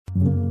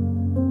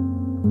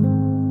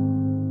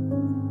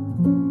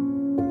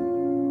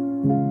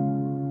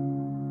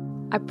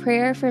A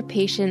Prayer for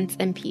Patience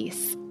and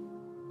Peace,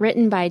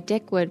 written by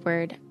Dick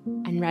Woodward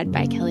and read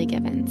by Kelly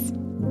Givens.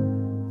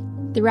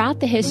 Throughout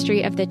the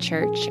history of the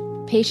Church,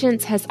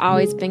 patience has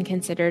always been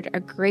considered a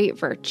great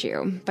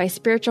virtue by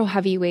spiritual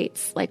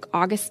heavyweights like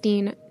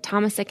Augustine,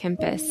 Thomas à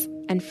Kempis,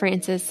 and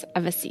Francis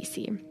of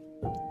Assisi.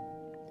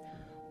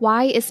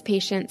 Why is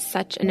patience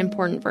such an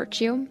important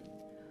virtue?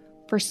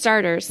 For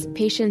starters,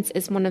 patience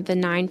is one of the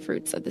 9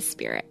 fruits of the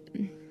Spirit.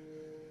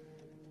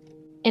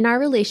 In our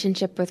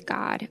relationship with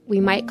God, we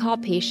might call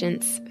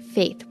patience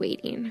faith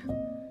waiting.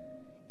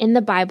 In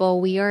the Bible,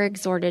 we are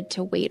exhorted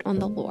to wait on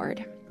the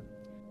Lord.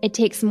 It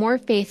takes more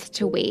faith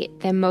to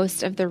wait than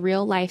most of the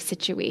real-life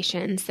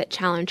situations that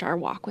challenge our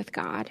walk with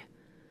God.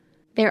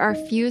 There are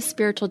few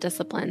spiritual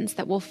disciplines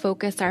that will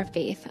focus our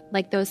faith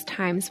like those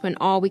times when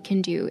all we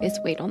can do is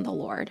wait on the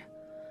Lord.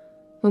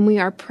 When we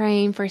are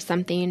praying for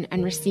something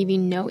and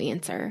receiving no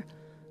answer,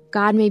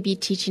 God may be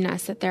teaching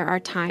us that there are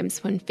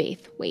times when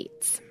faith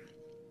waits.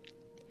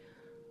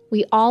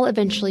 We all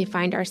eventually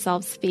find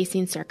ourselves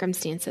facing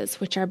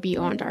circumstances which are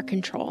beyond our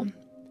control.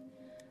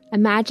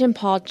 Imagine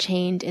Paul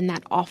chained in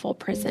that awful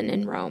prison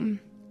in Rome.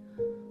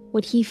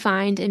 Would he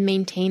find and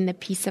maintain the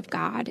peace of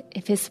God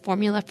if his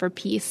formula for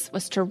peace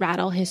was to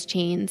rattle his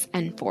chains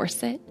and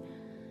force it?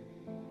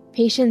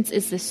 Patience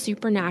is the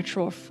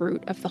supernatural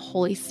fruit of the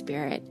Holy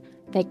Spirit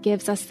that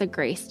gives us the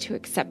grace to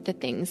accept the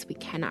things we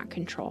cannot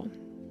control.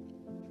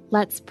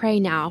 Let's pray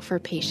now for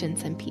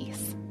patience and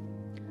peace.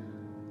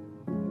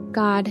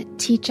 God,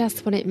 teach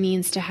us what it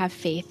means to have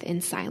faith in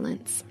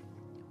silence.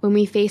 When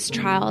we face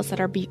trials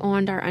that are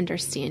beyond our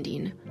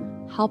understanding,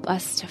 help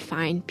us to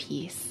find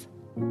peace.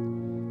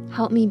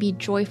 Help me be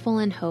joyful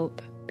in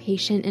hope,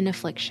 patient in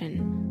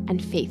affliction,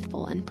 and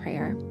faithful in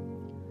prayer.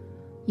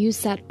 You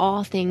set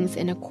all things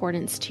in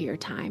accordance to your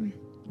time.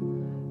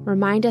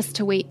 Remind us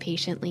to wait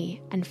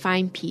patiently and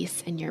find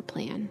peace in your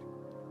plan.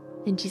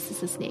 In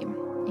Jesus' name,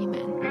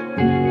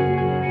 amen.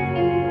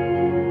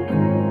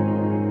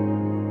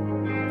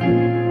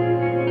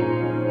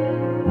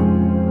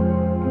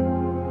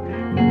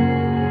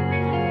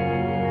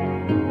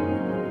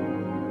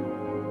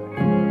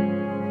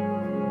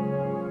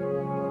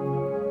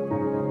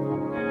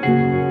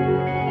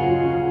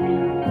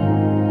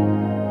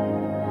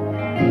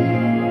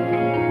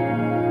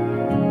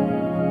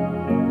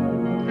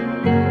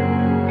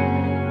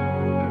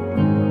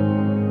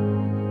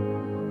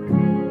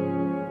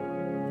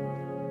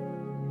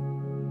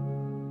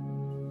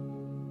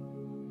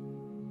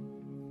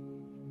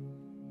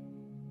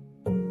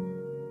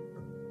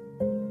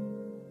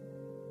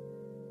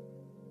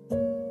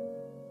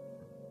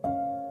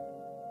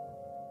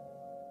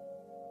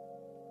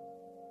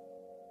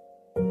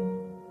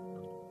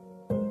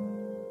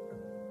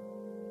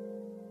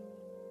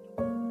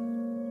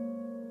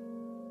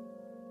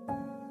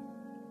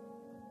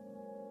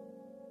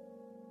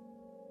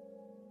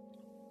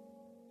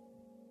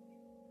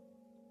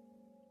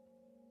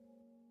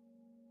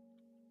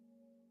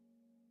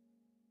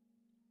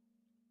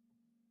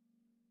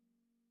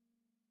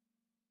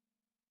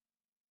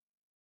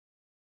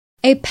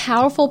 A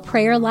powerful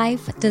prayer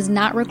life does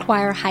not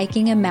require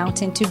hiking a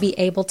mountain to be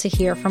able to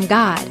hear from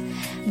God.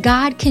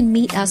 God can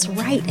meet us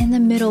right in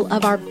the middle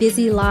of our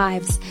busy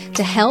lives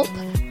to help,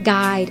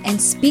 guide, and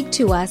speak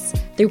to us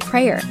through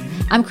prayer.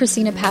 I'm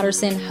Christina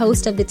Patterson,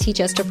 host of the Teach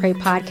Us to Pray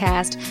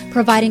podcast,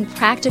 providing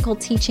practical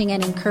teaching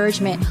and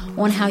encouragement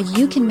on how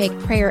you can make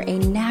prayer a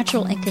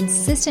natural and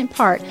consistent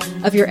part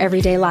of your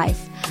everyday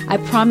life. I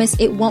promise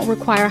it won't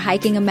require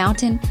hiking a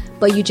mountain,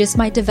 but you just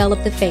might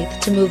develop the faith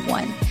to move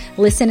one.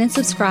 Listen and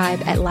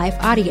subscribe at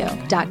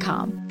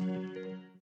lifeaudio.com.